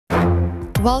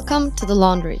Welcome to The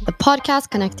Laundry, the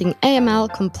podcast connecting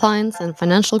AML, compliance, and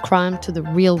financial crime to the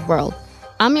real world.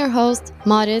 I'm your host,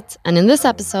 Marit, and in this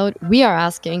episode, we are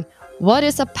asking, what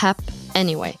is a PEP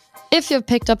anyway? If you've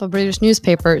picked up a British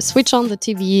newspaper, switched on the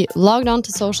TV, logged on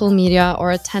to social media,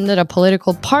 or attended a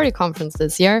political party conference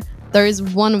this year, there is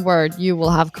one word you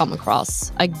will have come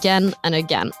across again and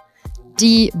again.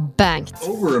 Debanked.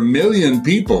 Over 1 million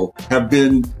people have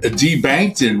been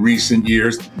debanked in recent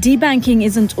years. Debanking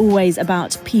isn't always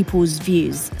about people's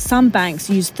views. Some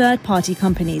banks use third-party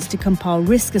companies to compile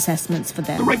risk assessments for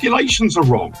them. The regulations are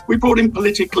wrong. We brought in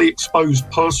politically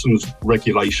exposed persons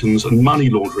regulations and money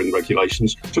laundering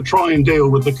regulations to try and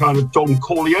deal with the kind of Don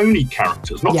Corleone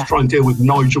characters, not to try and deal with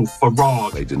Nigel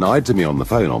Farage. They denied to me on the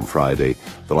phone on Friday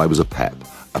that I was a PEP,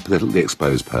 a politically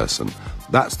exposed person.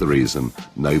 That's the reason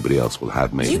nobody else will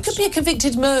have me. You could be a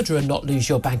convicted murderer and not lose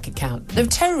your bank account. There are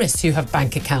terrorists who have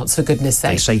bank accounts, for goodness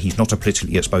sake. They say he's not a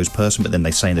politically exposed person, but then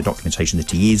they say in the documentation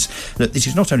that he is. Look, this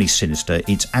is not only sinister,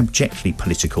 it's abjectly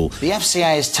political. The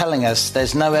FCA is telling us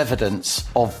there's no evidence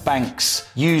of banks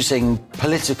using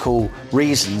political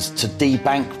reasons to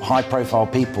debank high-profile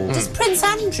people. Does Prince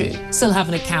Andrew still have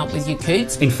an account with you,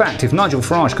 Coots? In fact, if Nigel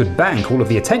Farage could bank all of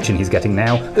the attention he's getting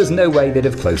now, there's no way they'd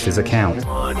have closed his account.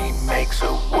 Money makes the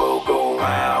world go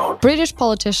round. British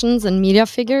politicians and media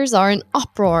figures are in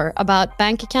uproar about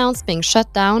bank accounts being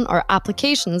shut down or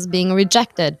applications being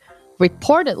rejected,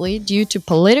 reportedly due to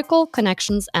political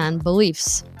connections and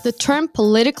beliefs. The term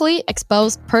politically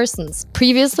exposed persons,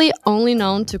 previously only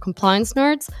known to compliance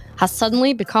nerds, has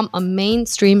suddenly become a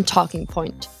mainstream talking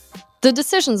point. The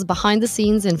decisions behind the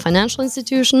scenes in financial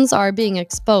institutions are being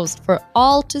exposed for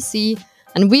all to see,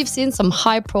 and we've seen some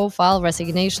high-profile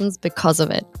resignations because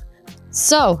of it.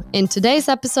 So, in today's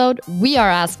episode, we are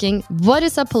asking, what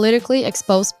is a politically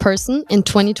exposed person in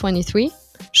 2023?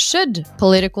 Should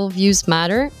political views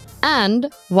matter?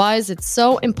 And why is it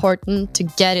so important to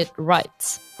get it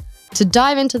right? To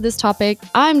dive into this topic,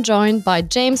 I'm joined by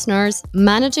James Nurse,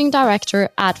 Managing Director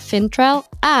at Fintrail,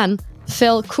 and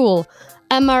Phil Cool,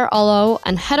 MRLO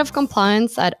and Head of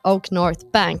Compliance at Oak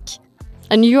North Bank.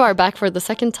 And you are back for the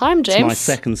second time, James. It's my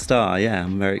second star, yeah.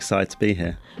 I'm very excited to be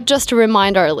here. Just to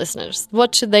remind our listeners,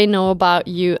 what should they know about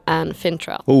you and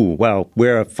Fintrail? Oh, well,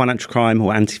 we're a financial crime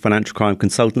or anti-financial crime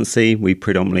consultancy. We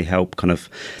predominantly help kind of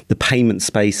the payment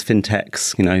space,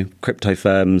 fintechs, crypto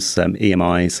firms,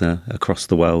 EMIs across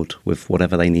the world with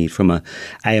whatever they need from a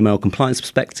AML compliance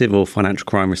perspective or financial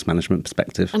crime risk management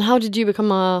perspective. And how did you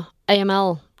become a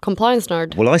AML compliance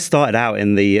nerd? Well, I started out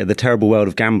in the terrible world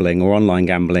of gambling or online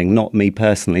gambling, not me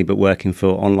personally, but working for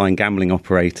online gambling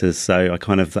operators. So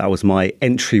that was my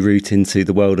entry route into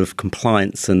the world of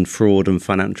compliance and fraud and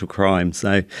financial crime.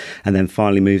 So, and then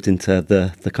finally moved into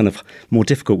the kind of more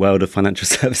difficult world of financial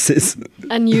services.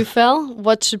 And you, Phil,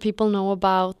 what should people know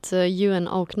about you and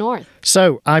Oak North?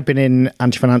 So I've been in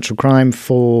anti-financial crime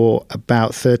for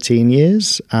about 13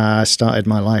 years. I started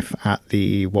my life at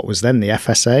what was then the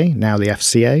FSA, now the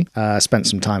FCA. Spent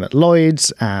some time at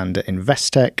Lloyd's and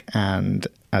Investec, and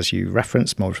as you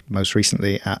referenced, most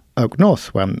recently at Oak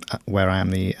North, where I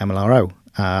am the MLRO.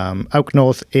 Oak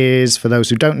North is, for those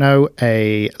who don't know,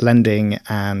 a lending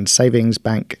and savings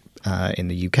bank in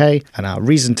the UK, and our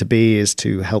reason to be is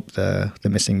to help the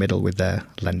missing middle with their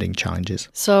lending challenges.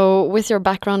 So with your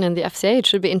background in the FCA, it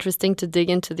should be interesting to dig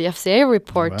into the FCA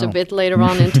report a bit later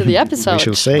on into the episode. We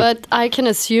shall see. But I can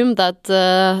assume that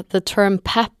the term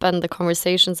PEP and the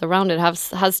conversations around it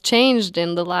has changed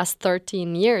in the last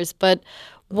 13 years. But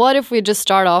what if we just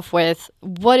start off with,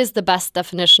 what is the best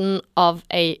definition of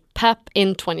a PEP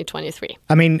in 2023?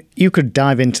 I mean, you could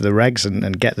dive into the regs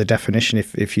and get the definition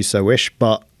if you so wish,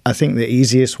 but I think the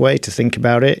easiest way to think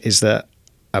about it is that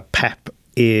a PEP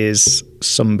is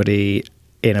somebody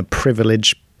in a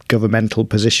privileged governmental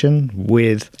position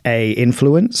with A,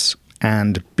 influence,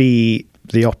 and B,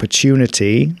 the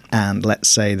opportunity and, let's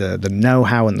say, the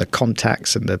know-how and the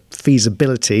contacts and the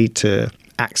feasibility to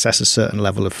access a certain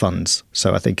level of funds.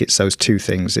 So I think it's those two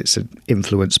things. It's an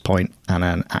influence point and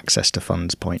an access to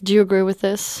funds point. Do you agree with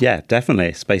this? Yeah, definitely.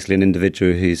 It's basically an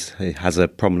individual who has a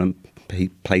prominent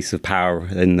place of power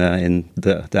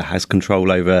that has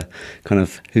control over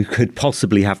who could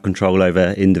possibly have control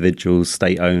over individuals,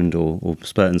 state-owned or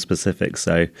certain specifics.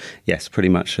 So yes, pretty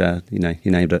much, you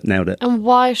nailed it. And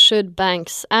why should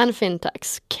banks and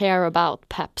fintechs care about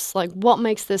PEPs? Like, what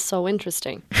makes this so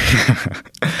interesting?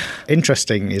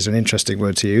 Interesting is an interesting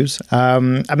word to use.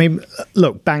 I mean,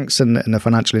 look, banks and the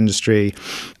financial industry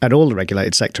and all the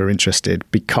regulated sector are interested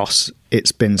because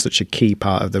it's been such a key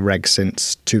part of the reg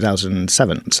since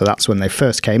 2007. So that's when they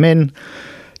first came in.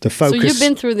 The focus. So you've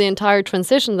been through the entire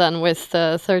transition then with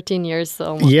 13 years.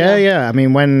 Almost. Yeah. I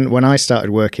mean, when I started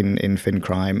working in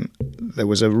FinCrime, there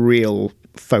was a real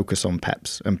focus on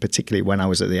PEPs, and particularly when I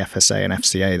was at the FSA and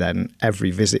FCA then,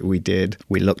 every visit we did,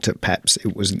 we looked at PEPs.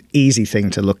 It was an easy thing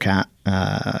to look at.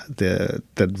 The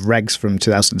regs from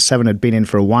 2007 had been in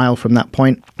for a while from that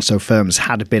point, so firms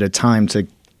had a bit of time to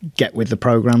get with the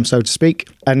program, so to speak.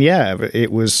 And yeah,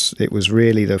 it was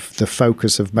really the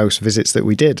focus of most visits that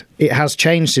we did. It has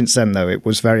changed since then, though. It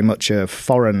was very much a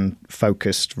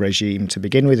foreign-focused regime to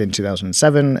begin with in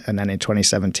 2007, and then in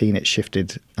 2017 it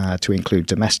shifted to include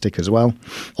domestic as well.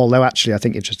 Although actually, I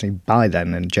think interestingly, by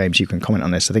then, and James, you can comment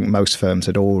on this, I think most firms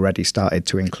had already started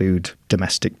to include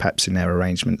domestic PEPs in their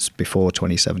arrangements before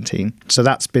 2017. So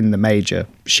that's been the major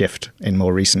shift in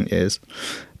more recent years.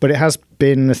 But it has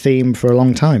been a theme for a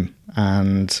long time,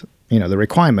 and the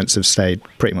requirements have stayed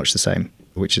pretty much the same,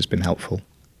 which has been helpful.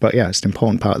 But yeah, it's an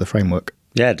important part of the framework.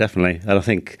 Yeah, definitely. And I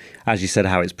think, as you said,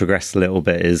 how it's progressed a little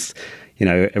bit is,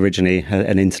 originally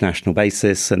an international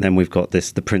basis, and then we've got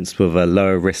the principle of a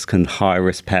lower risk and higher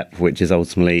risk PEP, which is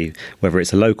ultimately whether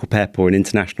it's a local PEP or an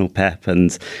international PEP.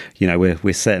 And,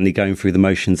 we're certainly going through the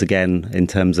motions again in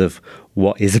terms of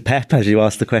what is a PEP, as you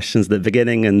asked the questions at the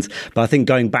beginning. But I think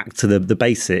going back to the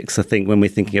basics, I think when we're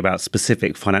thinking about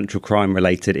specific financial crime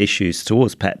related issues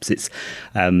towards PEPs,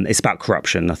 it's about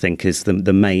corruption, I think, is the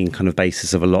main kind of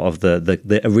basis of a lot of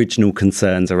the original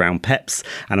concerns around PEPs.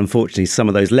 And unfortunately, some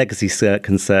of those legacy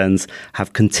concerns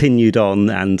have continued on,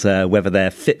 and whether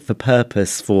they're fit for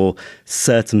purpose for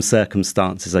certain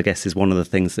circumstances, I guess, is one of the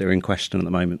things that are in question at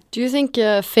the moment. Do you think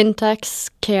fintechs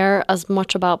care as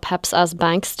much about PEPs as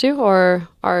banks do, or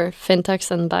are fintechs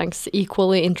and banks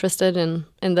equally interested in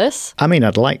this? I mean,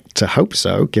 I'd like to hope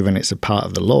so, given it's a part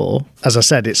of the law. As I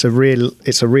said, it's a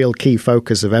real key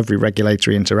focus of every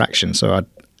regulatory interaction. So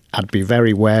I'd be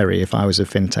very wary if I was a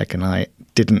fintech and I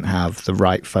didn't have the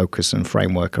right focus and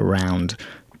framework around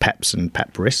PEPs and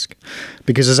PEP risk,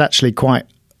 because there's actually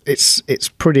it's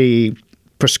pretty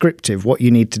prescriptive what you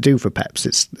need to do for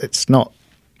PEPs. It's not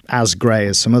as grey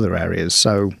as some other areas,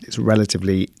 so it's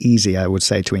relatively easy, I would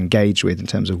say, to engage with in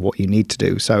terms of what you need to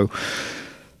do. So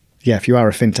yeah, if you are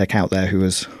a fintech out there who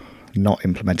has not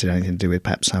implemented anything to do with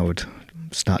PEPs, I would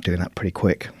start doing that pretty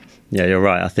quick. Yeah, you're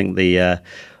right. I think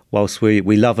whilst we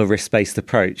love a risk-based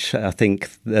approach, I think,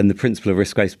 and the principle of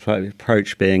risk-based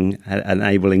approach being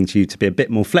enabling you to be a bit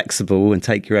more flexible and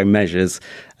take your own measures,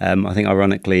 I think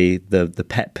ironically the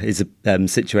PEP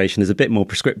situation is a bit more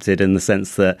prescripted in the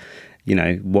sense that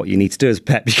what you need to do as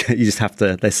PEP, you just have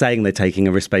to, they're saying they're taking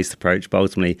a risk-based approach, but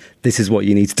ultimately this is what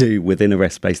you need to do within a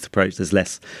risk-based approach. There's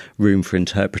less room for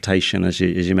interpretation, as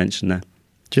you mentioned there.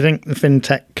 Do you think the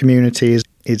fintech community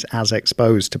is as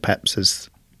exposed to PEPs as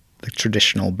the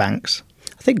traditional banks?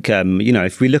 I think,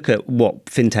 if we look at what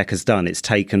fintech has done, it's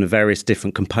taken various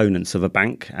different components of a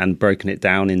bank and broken it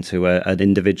down into an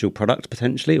individual product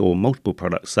potentially, or multiple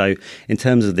products. So in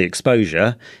terms of the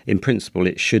exposure, in principle,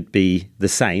 it should be the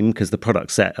same because the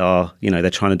product set are, they're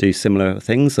trying to do similar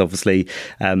things. Obviously,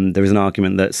 there is an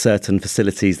argument that certain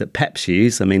facilities that PEPs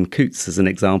use, I mean, Coutts as an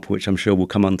example, which I'm sure we'll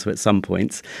come on to at some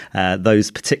point,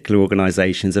 those particular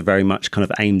organisations are very much kind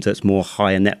of aimed at more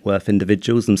higher net worth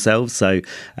individuals themselves. So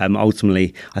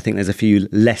ultimately, I think there's a few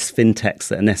less fintechs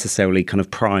that are necessarily kind of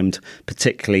primed,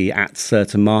 particularly at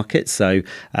certain markets. So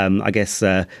I guess,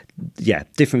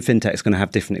 different fintechs are going to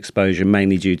have different exposure,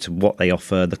 mainly due to what they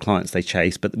offer, the clients they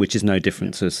chase, but which is no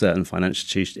different to certain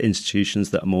financial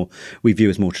institutions that are we view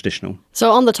as more traditional.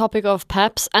 So on the topic of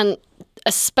PEPs, and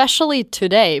especially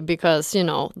today, because,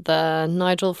 the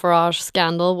Nigel Farage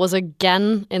scandal was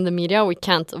again in the media, we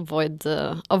can't avoid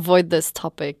this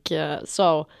topic.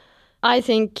 So I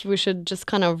think we should just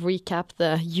kind of recap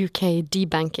the UK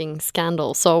debanking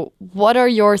scandal. So what are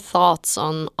your thoughts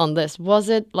on this? Was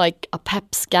it like a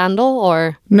PEP scandal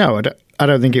or? No, I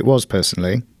don't think it was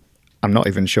personally. I'm not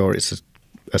even sure it's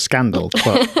a scandal,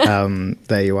 but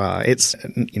there you are. It's,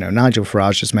 Nigel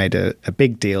Farage has made a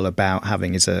big deal about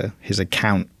having his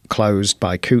account closed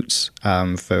by Coutts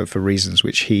for reasons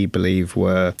which he believed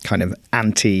were kind of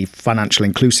anti-financial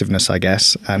inclusiveness, I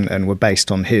guess, and were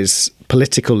based on his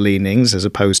political leanings as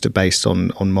opposed to based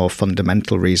on more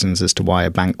fundamental reasons as to why a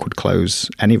bank would close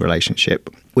any relationship,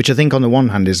 which I think on the one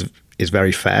hand is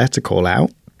very fair to call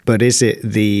out. But is it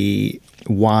the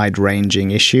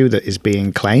wide-ranging issue that is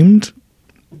being claimed?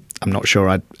 I'm not sure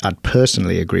I'd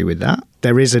personally agree with that.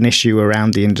 There is an issue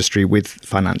around the industry with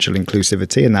financial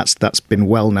inclusivity, and that's been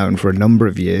well known for a number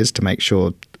of years to make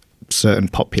sure certain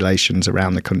populations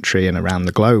around the country and around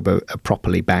the globe are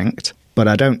properly banked. But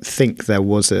I don't think there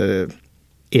was a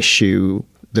issue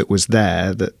that was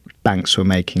there that banks were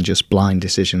making just blind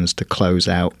decisions to close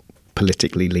out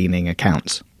politically leaning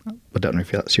accounts. I don't know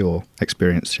if that's your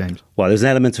experience, James. Well, there's an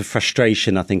element of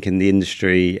frustration, I think, in the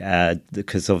industry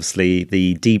because obviously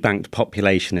the debanked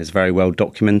population is very well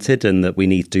documented and that we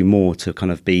need to do more to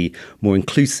kind of be more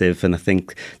inclusive. And I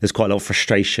think there's quite a lot of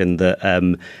frustration that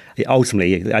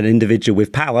ultimately an individual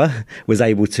with power was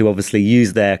able to obviously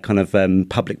use their kind of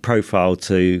public profile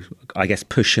to, I guess,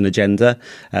 push an agenda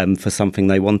for something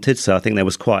they wanted. So I think there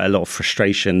was quite a lot of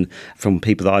frustration from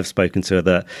people that I've spoken to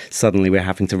that suddenly we're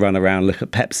having to run around, look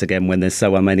at PEPs again when there's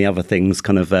so many other things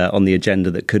kind of on the agenda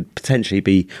that could potentially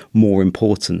be more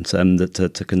important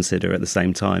to consider at the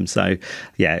same time. So,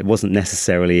 yeah, it wasn't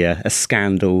necessarily a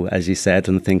scandal, as you said.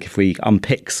 And I think if we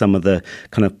unpick some of the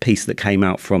kind of piece that came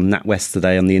out from NatWest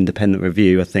today on the independent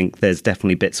review, I think there's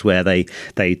definitely bits where they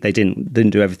didn't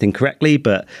do everything correctly.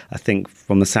 But I think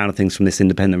from the sound of things from this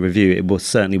independent review, it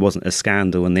certainly wasn't a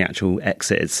scandal, and the actual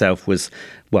exit itself was,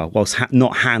 well, whilst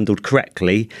not handled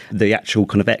correctly, the actual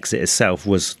kind of exit itself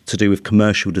was to do with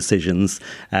commercial decisions,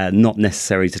 not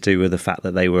necessarily to do with the fact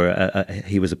that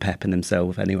he was a PEP in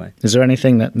himself anyway. Is there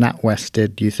anything that NatWest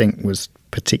did you think was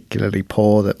particularly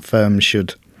poor that firms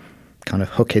should kind of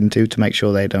hook into to make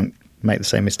sure they don't make the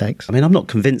same mistakes? I mean, I'm not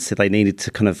convinced that they needed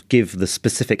to kind of give the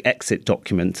specific exit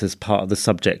document as part of the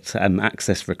subject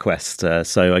access request.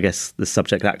 So I guess the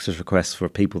subject access request, for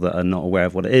people that are not aware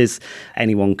of what it is,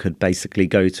 anyone could basically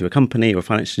go to a company or a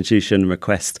financial institution,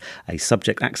 request a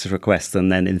subject access request,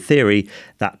 and then in theory,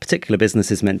 that particular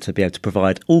business is meant to be able to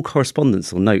provide all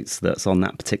correspondence or notes that's on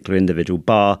that particular individual,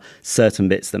 bar certain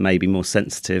bits that may be more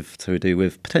sensitive to do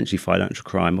with potentially financial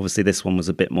crime. Obviously, this one was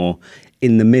a bit more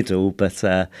in the middle, but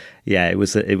yeah, it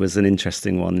was an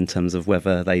interesting one in terms of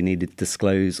whether they needed to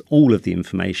disclose all of the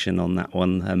information on that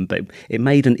one. But it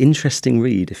made an interesting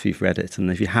read if you've read it, and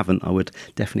if you haven't, I would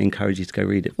definitely encourage you to go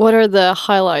read it. What are the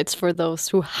highlights for those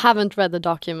who haven't read the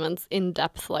documents in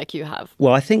depth like you have?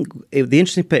 Well, I think the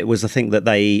interesting bit was, I think that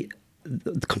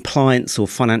the compliance or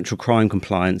financial crime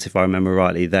compliance, if I remember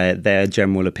rightly, their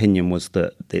general opinion was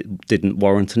that it didn't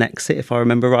warrant an exit, if I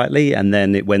remember rightly, and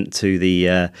then it went to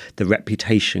the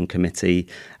reputation committee,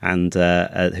 and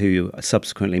who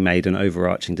subsequently made an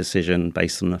overarching decision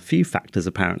based on a few factors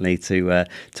apparently to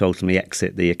ultimately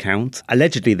exit the account.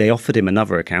 Allegedly, they offered him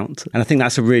another account, and I think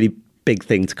that's a really big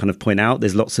thing to kind of point out.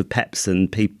 There's lots of PEPs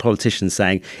and politicians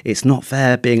saying it's not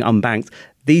fair being unbanked.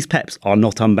 These PEPs are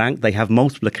not unbanked. They have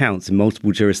multiple accounts in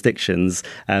multiple jurisdictions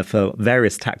for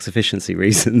various tax efficiency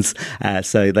reasons.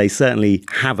 So they certainly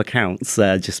have accounts.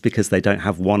 Just because they don't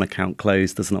have one account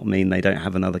closed does not mean they don't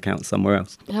have another account somewhere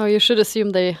else. Now, you should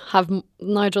assume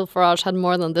Nigel Farage had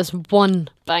more than this one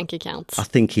bank account. I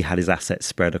think he had his assets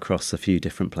spread across a few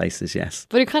different places, yes.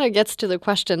 But it kind of gets to the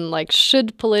question, like,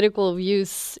 should political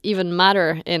views even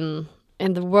matter in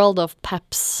the world of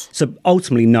PEPs? So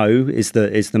ultimately, no is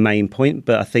the main point.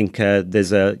 But I think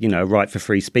there's a right for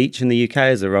free speech in the UK,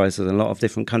 as there is in a lot of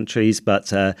different countries. But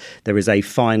there is a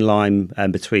fine line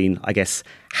between, I guess,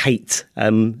 hate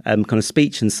kind of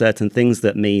speech and certain things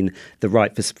that mean the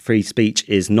right for free speech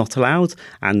is not allowed.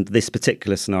 And this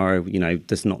particular scenario,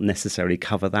 does not necessarily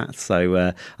cover that.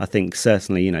 So I think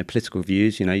certainly, political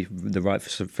views, the right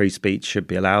for free speech should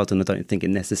be allowed. And I don't think it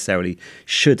necessarily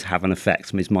should have an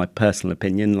effect. Is my personal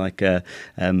opinion. But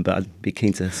I'd be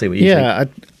keen to see what you think. Yeah,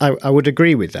 I would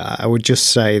agree with that. I would just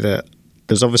say that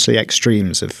there's obviously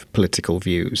extremes of political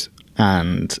views,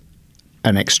 and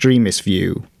an extremist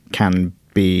view can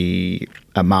be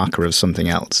a marker of something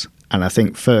else. And I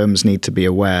think firms need to be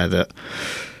aware that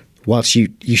whilst you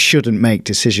shouldn't make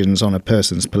decisions on a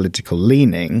person's political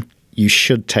leaning, you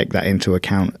should take that into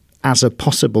account as a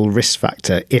possible risk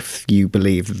factor if you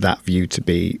believe that view to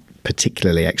be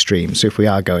particularly extreme. So if we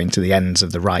are going to the ends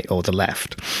of the right or the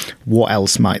left, what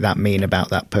else might that mean about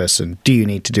that person? Do you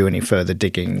need to do any further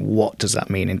digging? What does that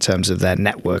mean in terms of their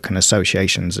network and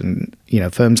associations? And,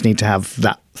 firms need to have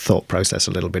that thought process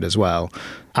a little bit as well.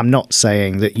 I'm not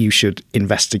saying that you should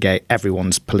investigate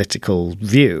everyone's political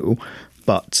view,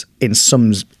 but in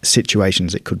some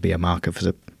situations it could be a marker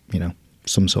for,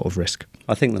 some sort of risk.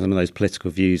 I think that some of those political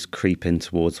views creep in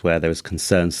towards where there was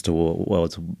concerns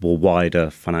towards more wider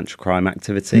financial crime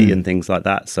activity and things like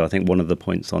that. So I think one of the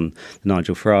points on the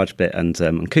Nigel Farage bit and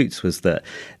Coutts was that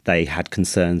they had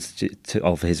concerns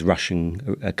of his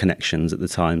Russian connections at the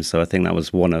time. So I think that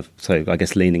was so I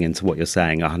guess leaning into what you're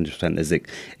saying, 100%, there's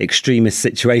extremist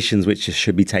situations which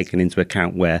should be taken into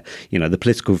account where, the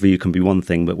political view can be one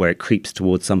thing, but where it creeps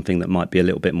towards something that might be a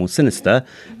little bit more sinister,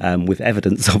 with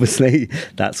evidence, obviously,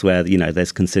 that's where,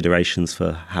 there's considerations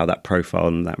for how that profile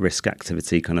and that risk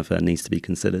activity kind of needs to be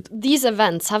considered. These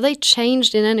events, have they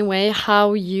changed in any way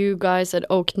how you guys at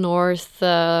Oak North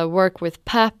work with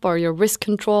PEP or your risk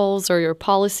controls or your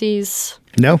policies?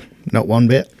 No, not one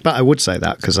bit. But I would say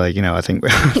that because I think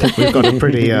we've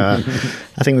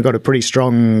got a pretty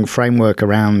strong framework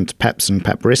around PEPs and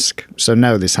PEP risk. So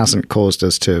no, this hasn't caused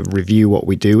us to review what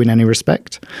we do in any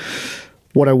respect.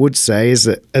 What I would say is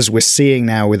that as we're seeing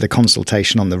now with the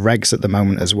consultation on the regs at the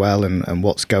moment as well, and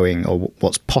what's going or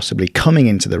what's possibly coming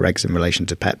into the regs in relation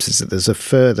to PEPs, is that there's a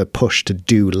further push to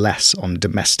do less on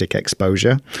domestic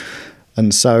exposure.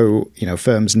 And so,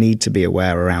 firms need to be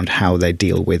aware around how they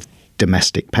deal with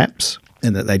domestic PEPs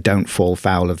and that they don't fall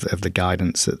foul of the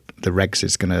guidance that the regs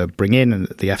is going to bring in and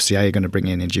that the FCA are going to bring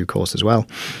in due course as well.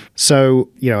 So,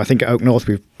 I think at Oak North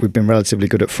we've been relatively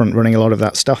good at front running a lot of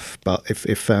that stuff. But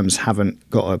if firms haven't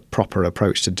got a proper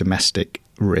approach to domestic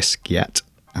risk yet,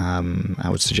 I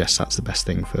would suggest that's the best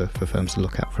thing for firms to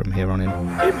look at from here on in.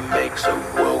 It makes a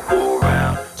world go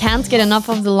round. Can't get enough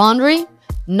of the laundry?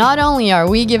 Not only are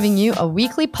we giving you a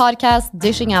weekly podcast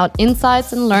dishing out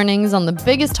insights and learnings on the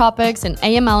biggest topics in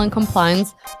AML and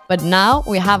compliance, but now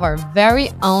we have our very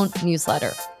own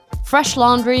newsletter. Fresh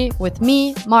Laundry with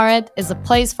me, Marit, is a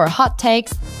place for hot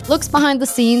takes, looks behind the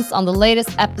scenes on the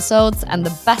latest episodes, and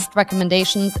the best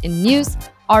recommendations in news,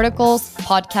 articles,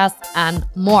 podcasts, and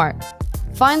more.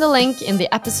 Find the link in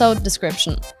the episode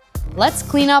description. Let's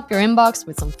clean up your inbox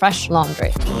with some fresh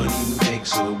laundry.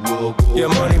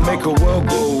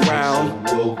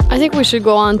 I think we should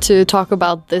go on to talk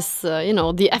about this,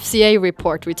 the FCA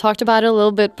report. We talked about it a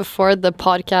little bit before the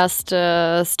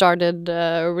podcast started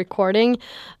recording.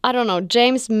 I don't know,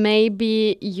 James,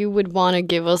 maybe you would want to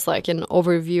give us like an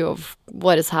overview of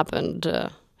what has happened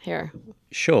here.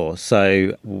 Sure.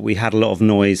 So we had a lot of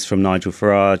noise from Nigel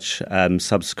Farage.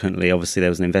 Subsequently, obviously, there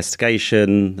was an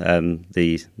investigation.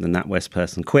 The NatWest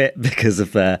person quit because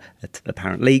of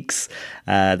apparent leaks.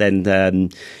 Then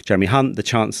Jeremy Hunt, the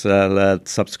Chancellor,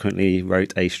 subsequently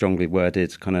wrote a strongly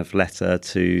worded kind of letter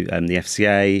to the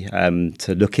FCA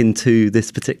to look into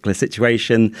this particular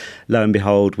situation. Lo and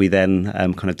behold, we then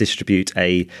kind of distribute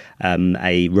a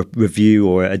review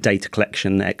or a data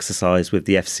collection exercise with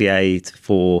the FCA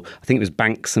for, I think it was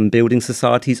banks and building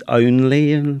societies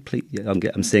only, and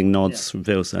I'm seeing nods from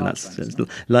Phil, so that's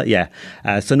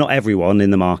so not everyone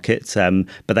in the market,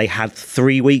 but they had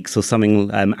 3 weeks or something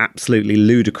absolutely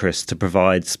ludicrous to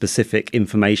provide specific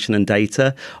information and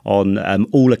data on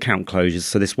all account closures.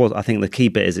 So this was, I think the key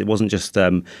bit is it wasn't just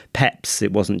PEPs,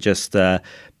 it wasn't just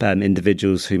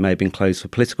individuals who may have been closed for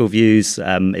political views.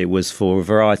 It was for a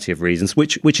variety of reasons,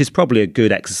 which is probably a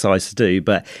good exercise to do,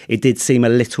 but it did seem a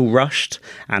little rushed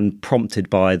and prompted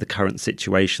by the current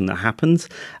situation that happened.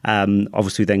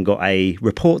 Obviously, we then got a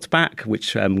report back,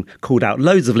 which called out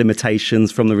loads of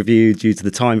limitations from the review due to the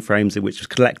timeframes in which it was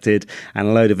collected, and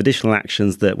a load of additional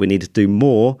actions that we needed to do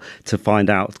more to find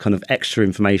out kind of extra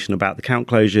information about the account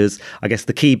closures. I guess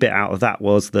the key bit out of that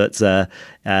was that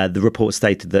the report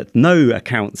stated that no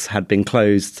accounts had been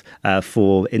closed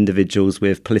for individuals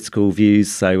with political views.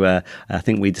 So I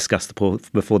think we discussed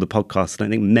before the podcast, I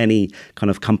don't think many kind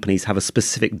of companies have a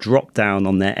specific drop down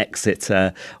on their exit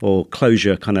or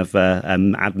closure kind of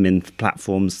admin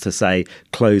platforms to say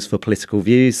close for political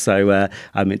views. So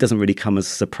it doesn't really come as a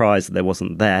surprise that there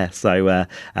wasn't there. So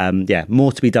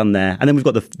more to be done there. And then we've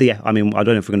got I don't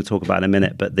know if we're going to talk about it in a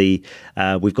minute, but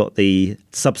we've got the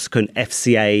subsequent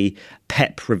FCA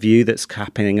PEP review that's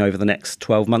happening over the next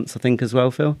 12 months, I think, as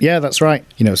well, Phil? Yeah, that's right.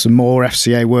 Some more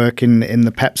FCA work in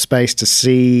the PEP space to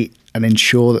see and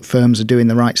ensure that firms are doing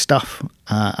the right stuff.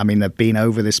 They've been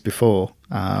over this before.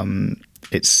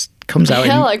 It comes out.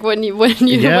 Yeah, like when you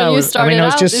started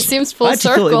out, it seems full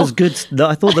circle. I thought it was good.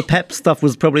 I thought the PEP stuff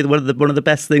was probably one of the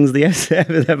best things the FCA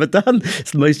have ever done.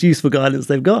 It's the most useful guidance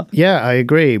they've got. Yeah, I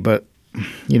agree. But,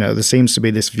 there seems to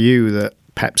be this view that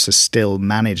PEPs are still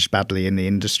managed badly in the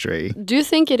industry. Do you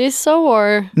think it is so,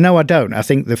 or? No, I don't. I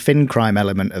think the fin crime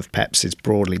element of PEPs is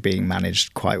broadly being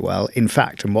managed quite well. In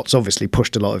fact, and what's obviously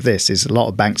pushed a lot of this is a lot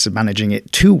of banks are managing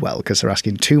it too well because they're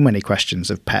asking too many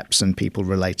questions of PEPs and people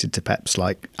related to PEPs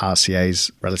like RCAs,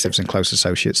 relatives and close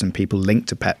associates, and people linked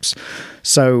to PEPs.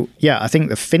 So, I think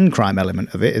the fin crime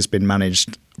element of it has been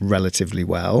managed relatively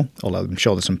well, although I'm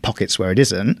sure there's some pockets where it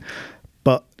isn't.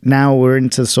 But now we're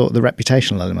into sort of the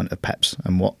reputational element of PEPs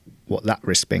and what that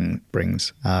risk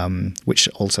brings, which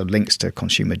also links to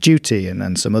consumer duty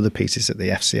and some other pieces that the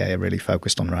FCA are really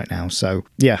focused on right now. So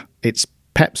yeah, it's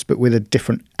PEPs, but with a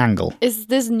different angle. Is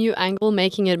this new angle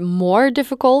making it more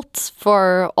difficult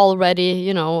for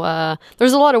already,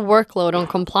 there's a lot of workload on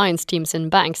compliance teams in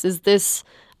banks. Is this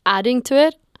adding to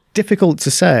it? Difficult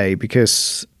to say,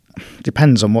 because it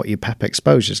depends on what your PEP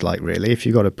exposure is like, really. If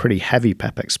you've got a pretty heavy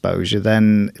PEP exposure,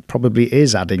 then it probably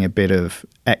is adding a bit of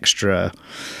extra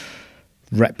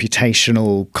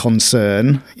reputational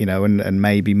concern, and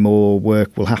maybe more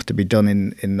work will have to be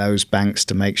done in those banks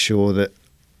to make sure that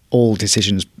all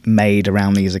decisions made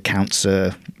around these accounts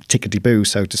are tickety-boo,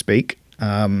 so to speak.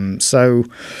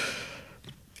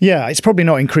 Yeah, it's probably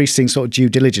not increasing sort of due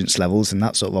diligence levels and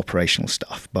that sort of operational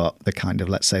stuff, but the kind of,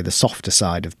 let's say, the softer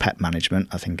side of PEP management,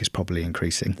 I think, is probably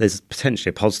increasing. There's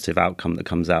potentially a positive outcome that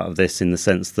comes out of this, in the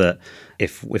sense that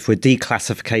if we're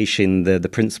declassifying the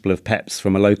principle of PEPs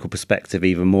from a local perspective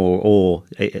even more, or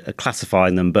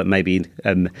classifying them, but maybe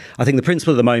I think the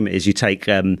principle at the moment is you take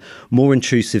more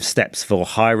intrusive steps for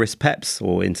high-risk PEPs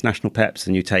or international PEPs,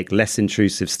 and you take less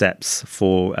intrusive steps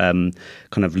for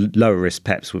kind of lower-risk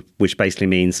PEPs, which basically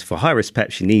means for high-risk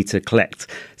PEPs, you need to collect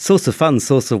source of funds,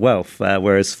 source of wealth,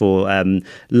 whereas for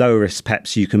lower-risk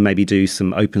PEPs, you can maybe do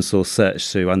some open-source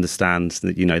search to understand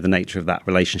the nature of that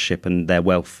relationship and their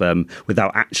wealth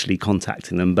without actually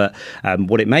contacting them. But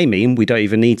what it may mean, we don't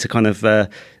even need to kind of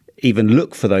even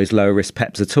look for those low risk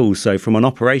PEPs at all. So from an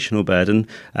operational burden,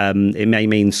 it may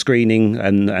mean screening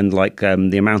and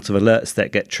the amount of alerts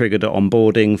that get triggered at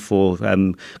onboarding for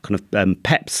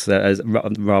PEPs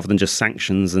rather than just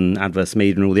sanctions and adverse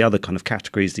media and all the other kind of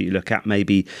categories that you look at, may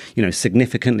be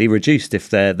significantly reduced if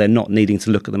they're not needing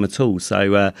to look at them at all.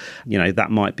 So that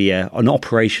might be an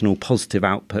operational positive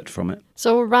output from it.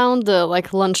 So around the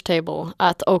lunch table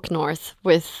at Oak North,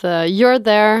 with you're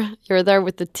there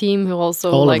with the team who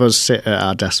also all of us sit at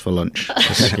our desk for lunch,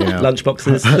 lunch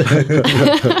boxes.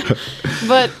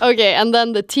 But okay, and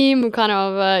then the team who kind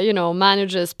of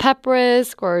manages PEP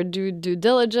risk or due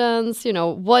diligence.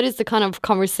 What is the kind of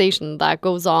conversation that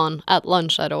goes on at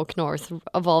lunch at Oak North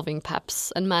involving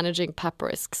PEPs and managing PEP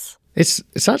risks? It's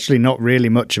actually not really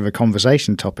much of a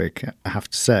conversation topic, I have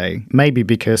to say. Maybe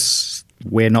because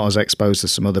we're not as exposed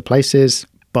as some other places,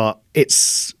 but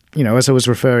it's, as I was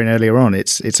referring earlier on,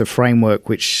 it's a framework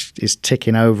which is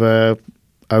ticking over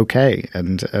okay,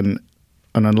 and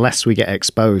unless we get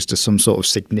exposed to some sort of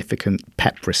significant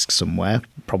PEP risk somewhere,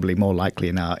 probably more likely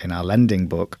in our lending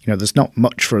book, there's not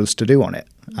much for us to do on it,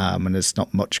 and there's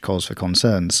not much cause for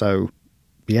concern. So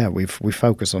yeah, we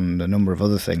focus on a number of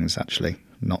other things actually.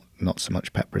 Not so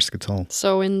much PEP risk at all.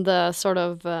 So in the sort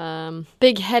of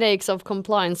big headaches of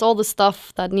compliance, all the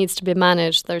stuff that needs to be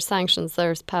managed, there's sanctions,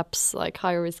 there's PEPs, like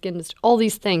higher risk industry, all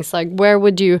these things, where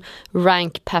would you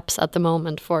rank PEPs at the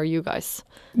moment for you guys?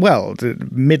 Well,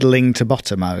 middling to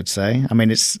bottom, I would say. I mean,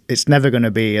 it's never going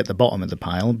to be at the bottom of the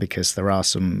pile because there are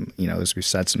some, as we've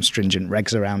said, some stringent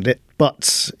regs around it.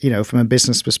 But, from a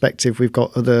business perspective, we've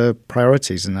got other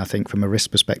priorities. And I think from a risk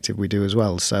perspective, we do as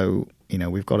well. So,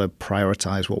 we've got to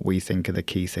prioritise what we think are the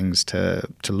key things to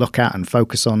look at and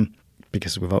focus on,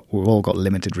 because we've all got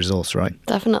limited resource, right?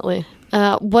 Definitely.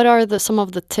 What are some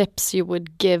of the tips you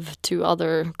would give to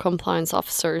other compliance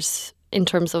officers in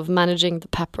terms of managing the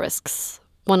PEP risks?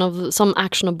 Some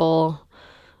actionable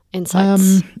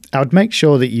insights. I would make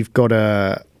sure that you've got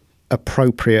a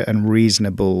appropriate and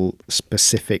reasonable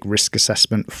specific risk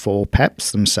assessment for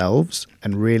PEPs themselves,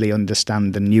 and really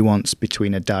understand the nuance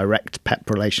between a direct PEP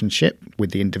relationship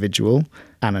with the individual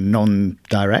and a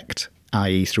non-direct,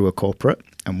 i.e. through a corporate,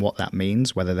 and what that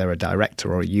means, whether they're a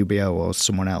director or a UBO or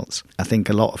someone else. I think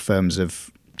a lot of firms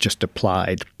have just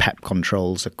applied PEP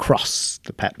controls across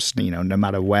the PEPs, no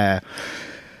matter where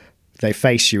they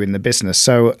face you in the business.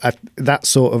 So that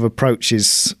sort of approach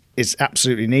is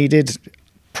absolutely needed.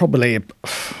 Probably,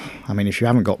 if you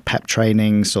haven't got PEP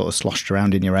training sort of sloshed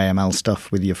around in your AML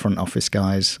stuff with your front office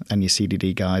guys and your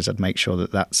CDD guys, I'd make sure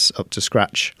that that's up to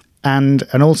scratch. And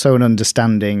also an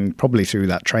understanding, probably through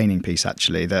that training piece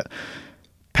actually, that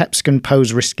PEPs can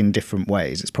pose risk in different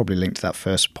ways. It's probably linked to that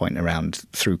first point around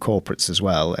through corporates as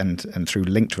well, and through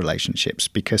linked relationships,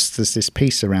 because there's this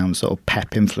piece around sort of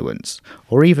PEP influence,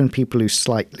 or even people who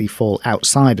slightly fall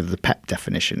outside of the PEP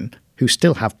definition, who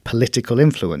still have political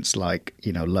influence, like,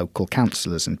 local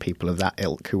councillors and people of that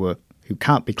ilk who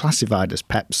can't be classified as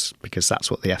PEPs because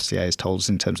that's what the FCA has told us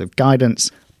in terms of guidance,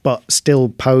 but still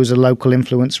pose a local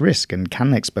influence risk and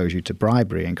can expose you to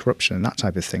bribery and corruption and that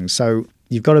type of thing. So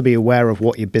you've got to be aware of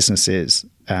what your business is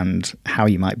and how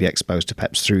you might be exposed to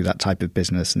PEPs through that type of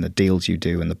business and the deals you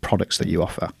do and the products that you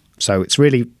offer. So it's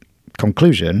really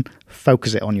conclusion,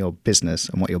 focus it on your business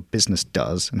and what your business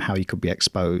does and how you could be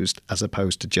exposed, as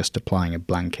opposed to just applying a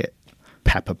blanket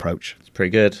PEP approach. It's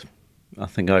pretty good. I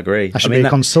think I agree. I should be a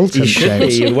consultant. You should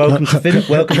be. You're welcome to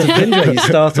FINRA. You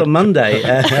start on Monday.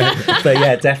 But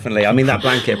yeah, definitely. I mean, that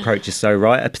blanket approach is so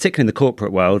right, particularly in the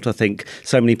corporate world. I think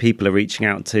so many people are reaching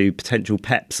out to potential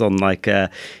PEPs on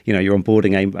you're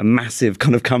onboarding a massive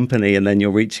kind of company, and then you're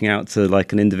reaching out to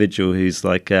like an individual who's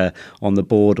like on the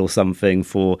board or something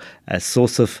for a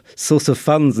source of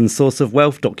funds and source of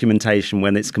wealth documentation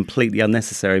when it's completely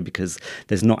unnecessary, because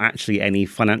there's not actually any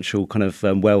financial kind of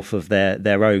wealth of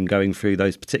their own going through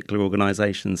those particular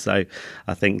organisations. So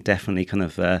I think definitely kind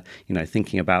of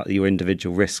thinking about your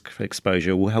individual risk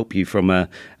exposure will help you from an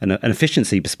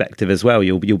efficiency perspective as well.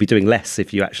 You'll be doing less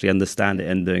if you actually understand it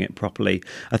and doing it properly.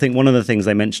 I think one of the things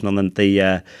they mentioned on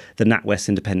the NatWest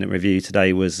independent review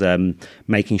today was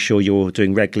making sure you're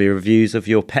doing regular reviews of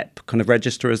your PEP kind of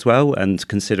register as well, and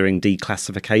considering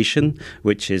declassification,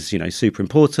 which is super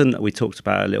important. We talked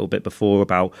about a little bit before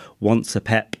about once a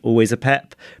PEP, always a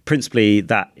PEP. Principally,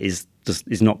 that is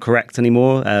not correct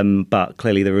anymore, but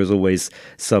clearly there is always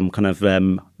some kind of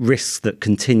risks that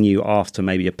continue after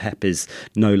maybe a PEP is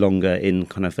no longer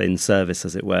in service,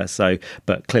 as it were. So,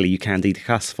 but clearly you can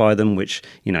declassify them, which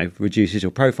reduces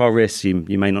your profile risk. You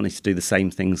may not need to do the same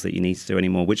things that you need to do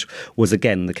anymore, which was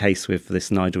again the case with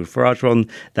this Nigel Farage one.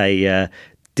 They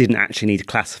didn't actually need to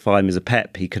classify him as a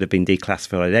PEP. He could have been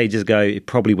declassified ages ago. It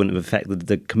probably wouldn't have affected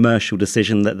the commercial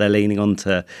decision that they're leaning on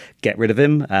to get rid of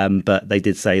him. But they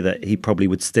did say that he probably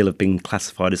would still have been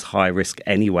classified as high risk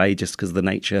anyway, just because of the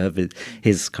nature of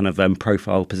his kind of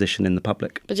profile position in the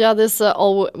public. But yeah, this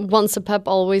once a PEP,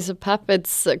 always a PEP.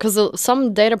 It's because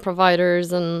some data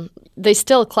providers and they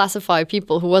still classify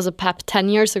people who was a PEP 10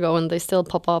 years ago and they still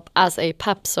pop up as a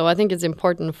PEP. So I think it's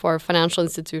important for financial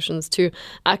institutions to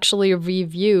actually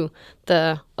review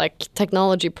the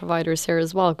technology providers here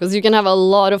as well, because you can have a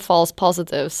lot of false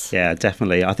positives. Yeah,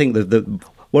 definitely. I think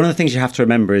one of the things you have to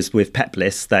remember is with PEP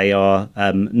lists, they are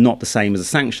not the same as a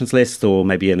sanctions list or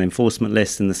maybe an enforcement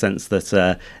list, in the sense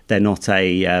that they're not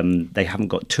they haven't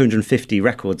got 250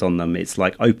 records on them. It's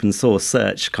like open source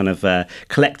search kind of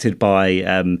collected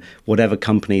by whatever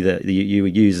company that you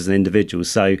use as an individual.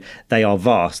 So they are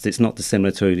vast. It's not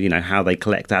dissimilar to how they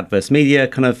collect adverse media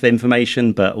kind of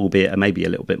information, but albeit maybe a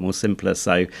little bit more simpler.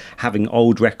 So having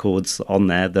old records on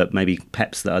there that maybe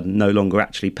PEPs that are no longer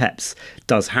actually PEPs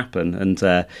does happen, and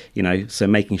so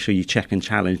making sure you check and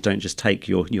challenge. Don't just take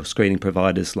your screening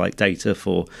providers like data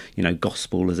for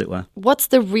gospel, as it were. What's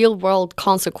the real world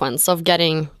consequence of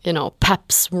getting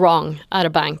PEPs wrong at a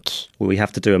bank? Well, we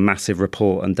have to do a massive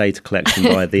report and data collection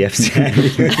by the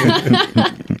FCA.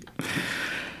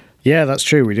 Yeah, that's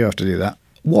true. We do have to do that.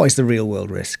 What is the real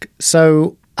world risk?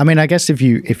 So, I mean, I guess if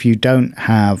you don't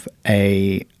have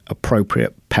a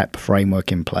appropriate PEP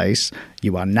framework in place,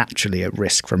 you are naturally at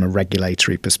risk from a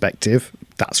regulatory perspective.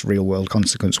 That's real world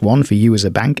consequence one for you as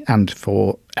a bank, and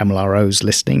for MLROs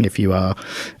listening, if you are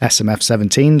SMF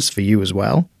 17s, for you as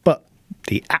well. But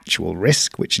the actual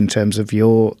risk, which in terms of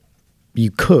you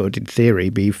could, in theory,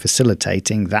 be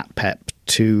facilitating that PEP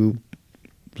to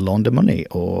launder money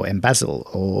or embezzle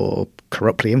or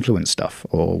corruptly influence stuff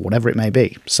or whatever it may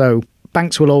be. So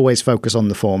banks will always focus on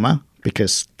the former,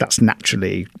 because that's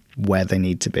naturally where they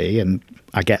need to be, and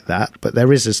I get that. But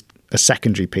there is a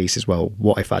secondary piece as well.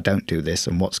 What if I don't do this,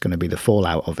 and what's going to be the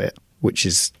fallout of it, which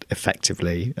is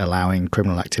effectively allowing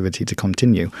criminal activity to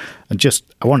continue. And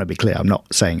I want to be clear, I'm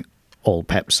not saying all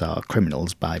PEPs are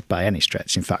criminals by any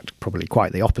stretch. In fact, probably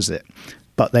quite the opposite.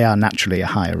 But they are naturally a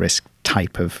higher risk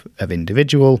type of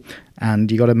individual,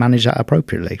 and you got to manage that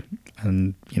appropriately.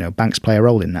 And, banks play a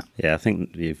role in that. Yeah, I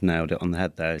think you've nailed it on the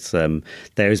head there. It's,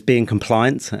 there is being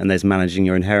compliant and there's managing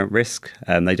your inherent risk.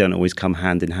 They don't always come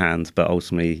hand in hand, but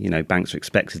ultimately, banks are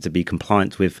expected to be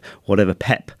compliant with whatever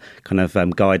PEP kind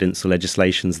of guidance or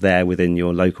legislation's there within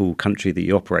your local country that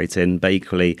you operate in. But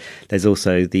equally, there's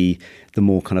also the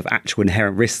more kind of actual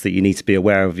inherent risks that you need to be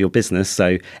aware of your business.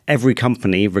 So every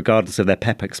company, regardless of their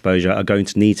PEP exposure, are going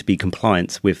to need to be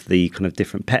compliant with the kind of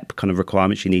different PEP kind of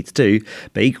requirements you need to do.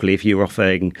 But equally, if you're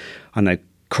offering,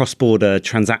 cross-border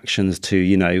transactions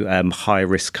to,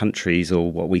 high-risk countries,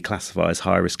 or what we classify as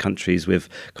high-risk countries with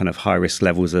kind of high-risk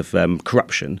levels of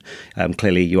corruption,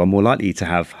 clearly you are more likely to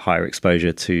have higher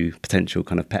exposure to potential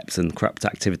kind of PEPs and corrupt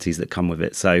activities that come with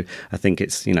it. So I think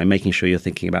it's, making sure you're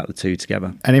thinking about the two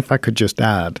together. And if I could just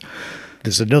add,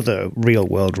 there's another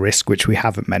real-world risk which we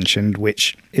haven't mentioned,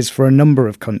 which is for a number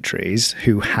of countries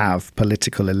who have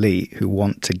political elite who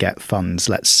want to get funds,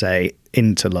 let's say,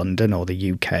 into London or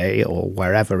the UK or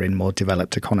wherever in more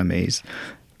developed economies.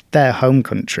 their home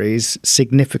countries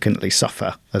significantly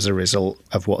suffer as a result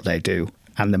of what they do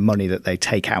and the money that they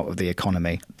take out of the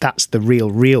economy. That's the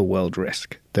real world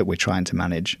risk that we're trying to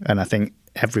manage. And I think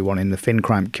everyone in the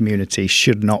FinCrime community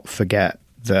should not forget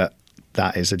that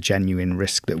that is a genuine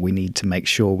risk that we need to make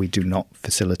sure we do not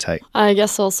facilitate. I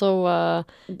guess also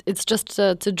it's just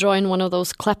to join one of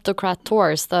those kleptocrat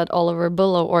tours that Oliver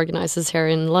Bullough organizes here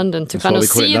in London to kind of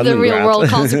see the real world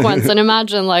consequence and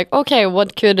imagine like, okay,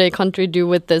 what could a country do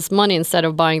with this money instead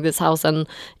of buying this house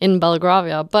in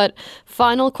Belgravia? But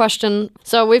final question.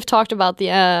 So we've talked about the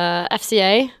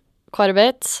FCA quite a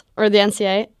bit, or the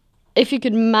NCA. If you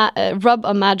could rub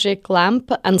a magic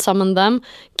lamp and summon them,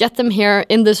 get them here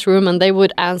in this room and they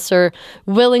would answer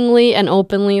willingly and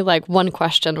openly like one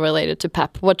question related to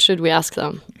PEP, what should we ask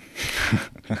them?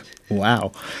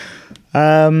 Wow.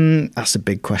 That's a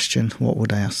big question. What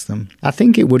would I ask them? I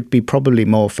think it would be probably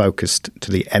more focused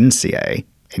to the NCA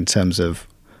in terms of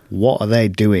what are they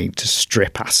doing to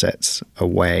strip assets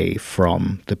away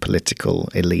from the political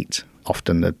elite,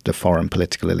 often the foreign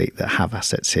political elite that have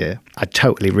assets here. I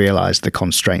totally realise the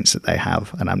constraints that they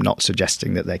have, and I'm not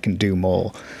suggesting that they can do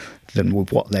more than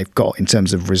with what they've got in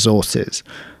terms of resources.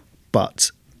 But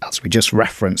as we just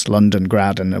referenced, London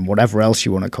Grad and whatever else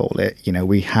you want to call it, you know,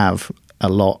 we have a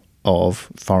lot of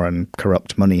foreign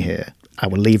corrupt money here. I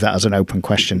will leave that as an open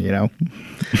question, you know.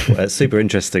 Well, it's super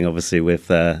interesting, obviously, with,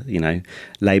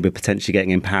 Labour potentially getting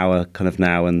in power kind of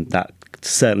now, and that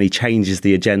certainly changes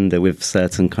the agenda with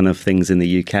certain kind of things in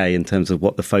the UK in terms of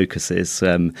what the focus is.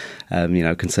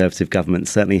 Conservative government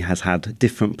certainly has had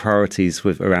different priorities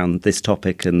around this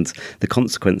topic and the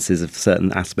consequences of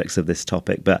certain aspects of this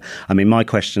topic. But I mean, my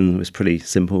question was pretty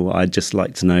simple. I'd just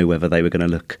like to know whether they were going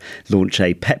to launch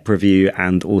a PEP review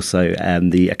and also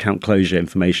the account closure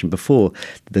information before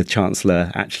the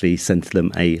Chancellor actually sent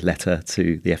them a letter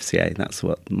to the FCA. That's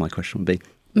what my question would be.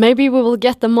 Maybe we will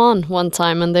get them on one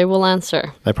time and they will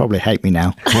answer. They probably hate me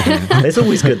now. There's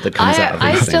always good that comes out of these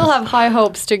I things. still have high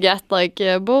hopes to get both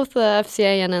the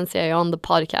FCA and NCA on the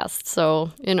podcast.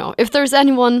 So, if there's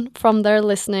anyone from there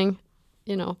listening,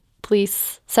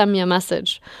 please send me a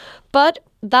message. But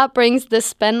that brings this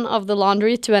spin of the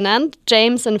laundry to an end.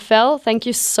 James and Phil, thank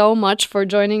you so much for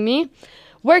joining me.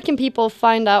 Where can people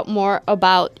find out more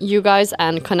about you guys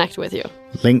and connect with you?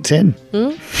 LinkedIn.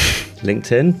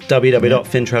 LinkedIn,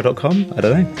 www.fintrail.com. I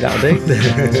don't know, that'll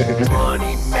do.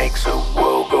 Money makes the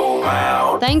world go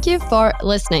round. Thank you for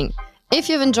listening. If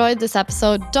you've enjoyed this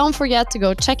episode, don't forget to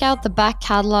go check out the back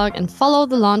catalog and follow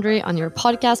The Laundry on your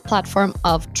podcast platform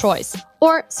of choice,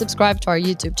 or subscribe to our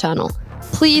YouTube channel.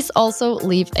 Please also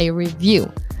leave a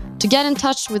review. To get in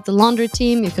touch with the Laundry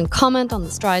team, you can comment on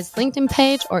the Strides LinkedIn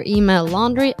page or email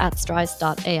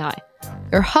laundry@strides.ai.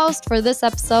 Your host for this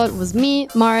episode was me,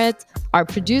 Marit. Our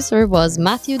producer was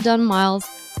Matthew Dunn-Miles.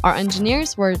 Our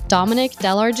engineers were Dominic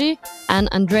Delargy and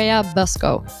Andrea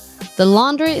Busco. The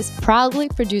Laundry is proudly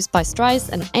produced by Strides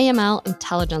and AML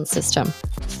Intelligence System.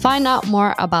 Find out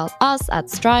more about us at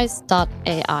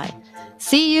strides.ai.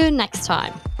 See you next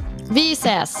time. Vi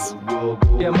ses!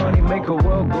 Yeah, money make a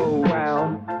world go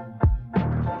round.